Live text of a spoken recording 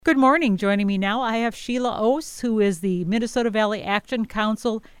Good morning. Joining me now, I have Sheila Ous, who is the Minnesota Valley Action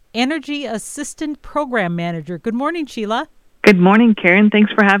Council Energy Assistant Program Manager. Good morning, Sheila. Good morning, Karen.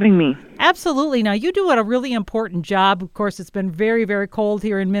 Thanks for having me. Absolutely. Now, you do a really important job. Of course, it's been very, very cold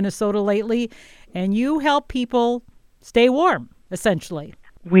here in Minnesota lately, and you help people stay warm, essentially.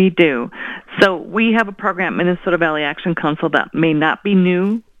 We do. So we have a program, Minnesota Valley Action Council, that may not be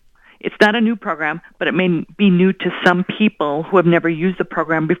new. It's not a new program, but it may be new to some people who have never used the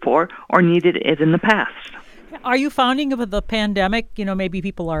program before or needed it in the past. Are you finding with the pandemic, maybe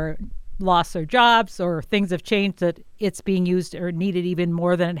people are lost their jobs or things have changed that it's being used or needed even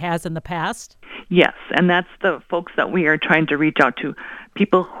more than it has in the past? Yes, and that's the folks that we are trying to reach out to.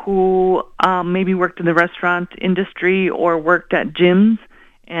 People who maybe worked in the restaurant industry or worked at gyms,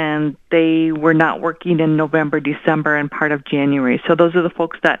 and they were not working in November, December, and part of January. So those are the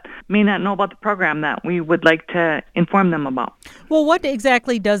folks that may not know about the program that we would like to inform them about. Well, what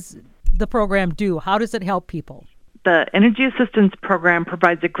exactly does the program do? How does it help people? The Energy Assistance Program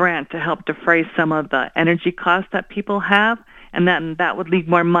provides a grant to help defray some of the energy costs that people have, and then that would leave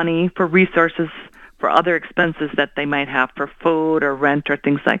more money for resources for other expenses that they might have for food or rent or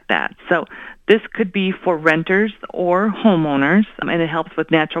things like that. So this could be for renters or homeowners, and it helps with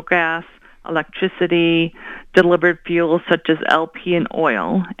natural gas, electricity, delivered fuels such as LP and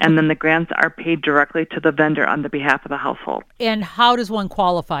oil, and then the grants are paid directly to the vendor on the behalf of the household. And how does one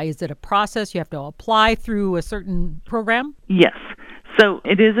qualify? Is it a process? You have to apply through a certain program? Yes. So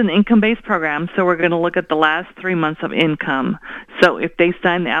it is an income-based program, so we're going to look at the last 3 months of income. So if they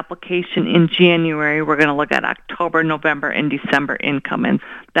sign the application in January, we're going to look at October, November, and December income. And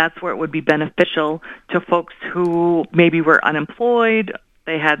that's where it would be beneficial to folks who maybe were unemployed,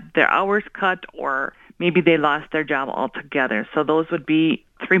 they had their hours cut, or maybe they lost their job altogether. So those would be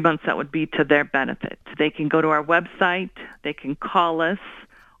 3 months that would be to their benefit. They can go to our website, they can call us,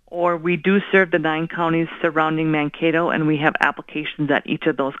 or we do serve the 9 counties surrounding Mankato, and we have applications at each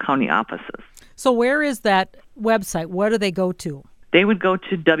of those county offices. So where is that website? Where do they go to? They would go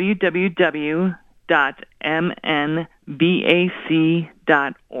to www.mnvac.org.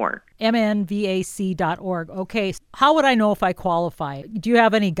 mnvac.org. Okay. How would I know if I qualify? Do you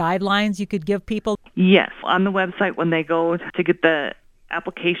have any guidelines you could give people? Yes. On the website, when they go to get the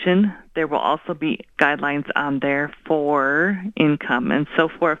application, there will also be guidelines on there for income. And so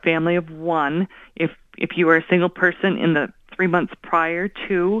for a family of one, if you are a single person in the 3 months prior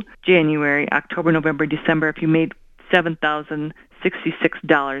to January, October, November, December, if you made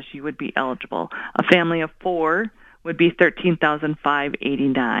 $7,066, you would be eligible. A family of four would be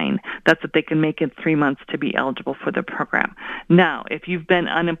 $13,589. That's what they can make in 3 months to be eligible for the program. Now, if you've been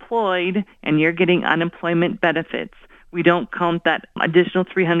unemployed and you're getting unemployment benefits, we don't count that additional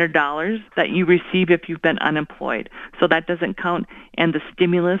 $300 that you receive if you've been unemployed. So that doesn't count. And the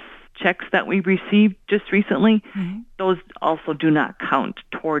stimulus checks that we received just recently, those also do not count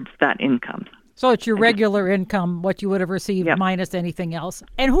towards that income. So it's your regular income, what you would have received minus anything else.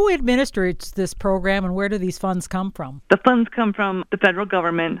 And who administrates this program, and where do these funds come from? The funds come from the federal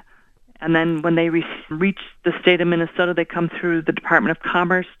government, and then when they reach the state of Minnesota, they come through the Department of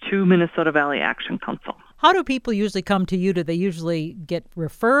Commerce to Minnesota Valley Action Council. How do people usually come to you? Do they usually get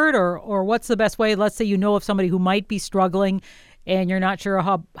referred, or what's the best way? Let's say you know of somebody who might be struggling and you're not sure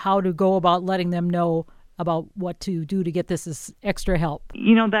how to go about letting them know about what to do to get this as extra help.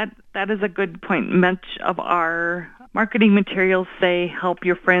 That is a good point. Much of our marketing materials say help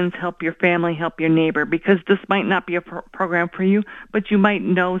your friends, help your family, help your neighbor, because this might not be a program for you, but you might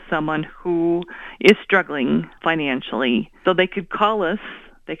know someone who is struggling financially. So they could call us.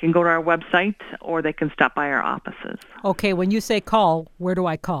 They can go to our website, or they can stop by our offices. Okay, when you say call, where do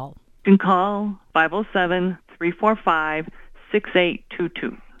I call? You can call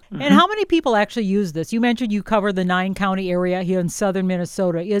 507-345-6822. And how many people actually use this? You mentioned you cover the 9-county area here in southern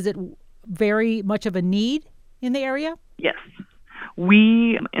Minnesota. Is it very much of a need in the area? Yes.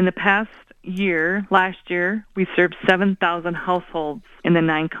 We, in the last year, we served 7,000 households in the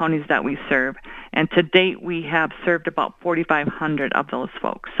 9 counties that we serve. And to date, we have served about 4,500 of those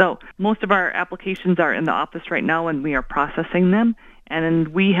folks. So most of our applications are in the office right now, and we are processing them. And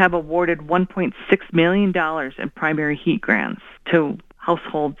we have awarded $1.6 million in primary heat grants to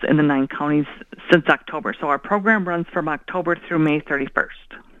households in the 9 counties since October. So our program runs from October through May 31st.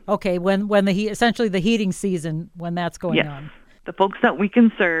 Okay, when essentially the heating season, when that's going on. The folks that we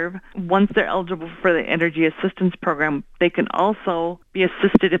can serve, once they're eligible for the Energy Assistance Program, they can also be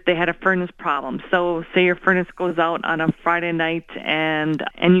assisted if they had a furnace problem. So say your furnace goes out on a Friday night and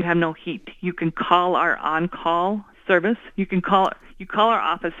you have no heat. You can call our on-call service. You call our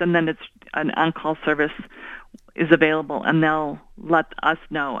office, and then it's an on-call service is available, and they'll let us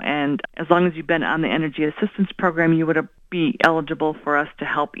know. And as long as you've been on the energy assistance program, you would be eligible for us to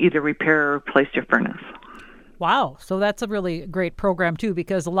help either repair or replace your furnace. Wow. So that's a really great program, too,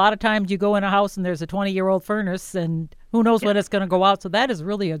 because a lot of times you go in a house and there's a 20-year-old furnace and who knows when it's going to go out. So that is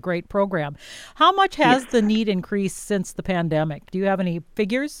really a great program. How much has the need increased since the pandemic? Do you have any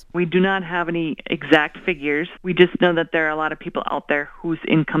figures? We do not have any exact figures. We just know that there are a lot of people out there whose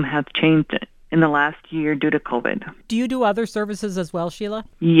income has changed in the last year due to COVID. Do you do other services as well, Sheila?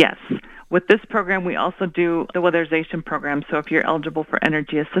 Yes. With this program, we also do the weatherization program. So if you're eligible for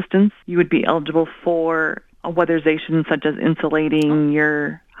energy assistance, you would be eligible for a weatherization such as insulating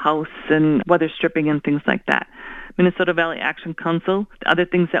your house and weather stripping and things like that. Minnesota Valley Action Council. The other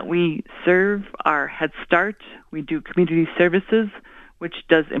things that we serve are Head Start. We do community services, which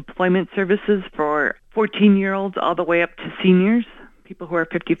does employment services for 14-year-olds all the way up to seniors, people who are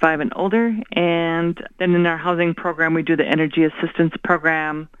 55 and older. And then in our housing program, we do the energy assistance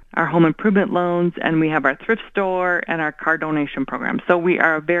program, our home improvement loans, and we have our thrift store and our car donation program. So we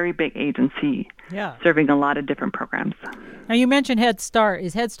are a very big agency serving a lot of different programs. Now, you mentioned Head Start.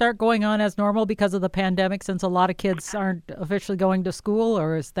 Is Head Start going on as normal because of the pandemic, since a lot of kids aren't officially going to school,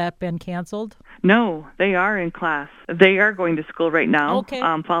 or has that been canceled? No, they are in class. They are going to school right now,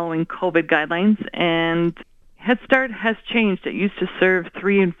 following COVID guidelines. And Head Start has changed. It used to serve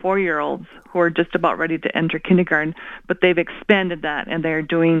 3- and 4-year-olds who are just about ready to enter kindergarten, but they've expanded that, and they're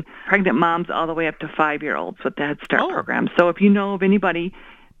doing pregnant moms all the way up to 5-year-olds with the Head Start program. So if you know of anybody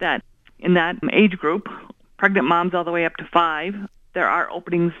that in that age group, pregnant moms all the way up to 5, there are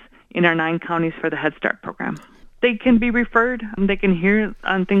openings in our 9 counties for the Head Start program. They can be referred. They can hear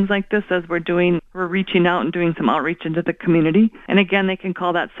on things like this as we're reaching out and doing some outreach into the community. And again, they can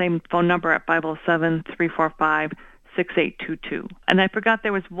call that same phone number at 507-345-6822. And I forgot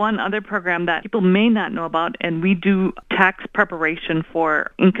there was one other program that people may not know about, and we do tax preparation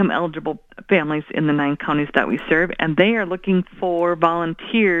for income-eligible families in the 9 counties that we serve, and they are looking for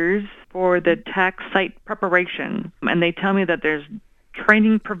volunteers for the tax site preparation. And they tell me that there's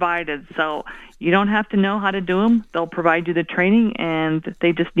training provided, so you don't have to know how to do them. They'll provide you the training, and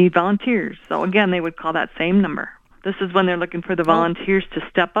they just need volunteers. So again, they would call that same number. This is when they're looking for the volunteers to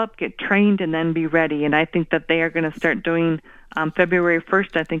step up, get trained, and then be ready. And I think that they are going to start doing, February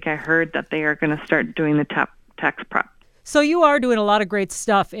 1st, I think I heard that they are going to start doing the tax prep. So you are doing a lot of great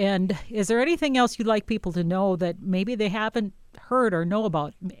stuff. And is there anything else you'd like people to know that maybe they haven't heard or know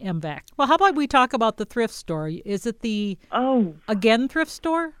about MVAC? Well, how about we talk about the thrift store? Is it the Again thrift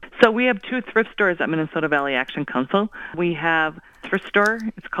store? So we have 2 thrift stores at Minnesota Valley Action Council. We have thrift store.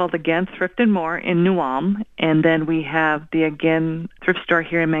 It's called Again Thrift and More in New Ulm. And then we have the Again thrift store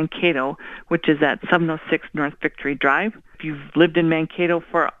here in Mankato, which is at 706 North Victory Drive. If you've lived in Mankato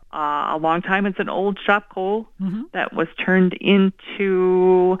for a long time, it's an old Shopko that was turned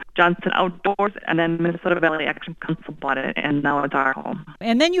into Johnson Outdoors, and then Minnesota Valley Action Council bought it, and now it's our home.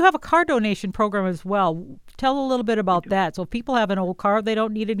 And then you have a car donation program as well. Tell a little bit about that. So if people have an old car they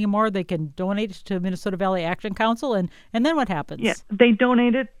don't need anymore, they can donate it to Minnesota Valley Action Council, and then what happens? Yeah, they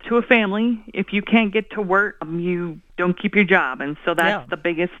donate it to a family. If you can't get to work, you don't keep your job, and so that's the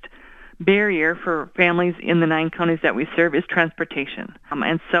biggest barrier for families in the 9 counties that we serve is transportation.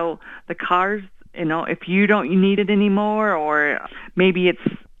 And so the cars, if you don't need it anymore, or maybe it's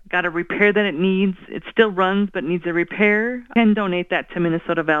got a repair that it needs, it still runs but needs a repair, you can donate that to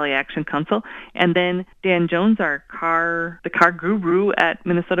Minnesota Valley Action Council. And then Dan Jones, the car guru at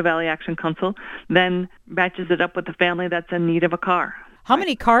Minnesota Valley Action Council, then matches it up with the family that's in need of a car. How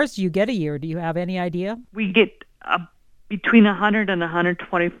many cars do you get a year? Do you have any idea? We get between 100 and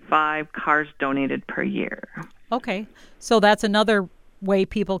 125 cars donated per year. Okay. So that's another way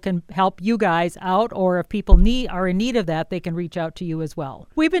people can help you guys out, or if people are in need of that, they can reach out to you as well.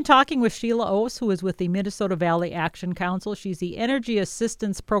 We've been talking with Sheila Ous, who is with the Minnesota Valley Action Council. She's the Energy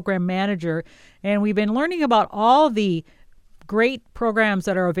Assistance Program Manager, and we've been learning about all the great programs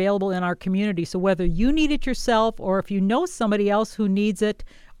that are available in our community. So whether you need it yourself, or if you know somebody else who needs it,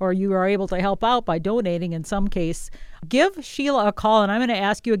 or you are able to help out by donating in some case, give Sheila a call. And I'm going to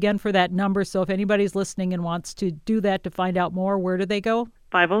ask you again for that number. So if anybody's listening and wants to do that to find out more, where do they go?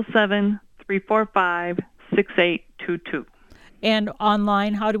 507-345-6822. And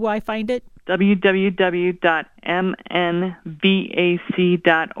online, how do I find it?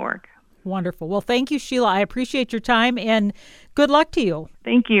 www.mnvac.org. Wonderful. Well, thank you, Sheila. I appreciate your time, and good luck to you.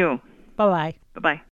 Thank you. Bye-bye. Bye-bye.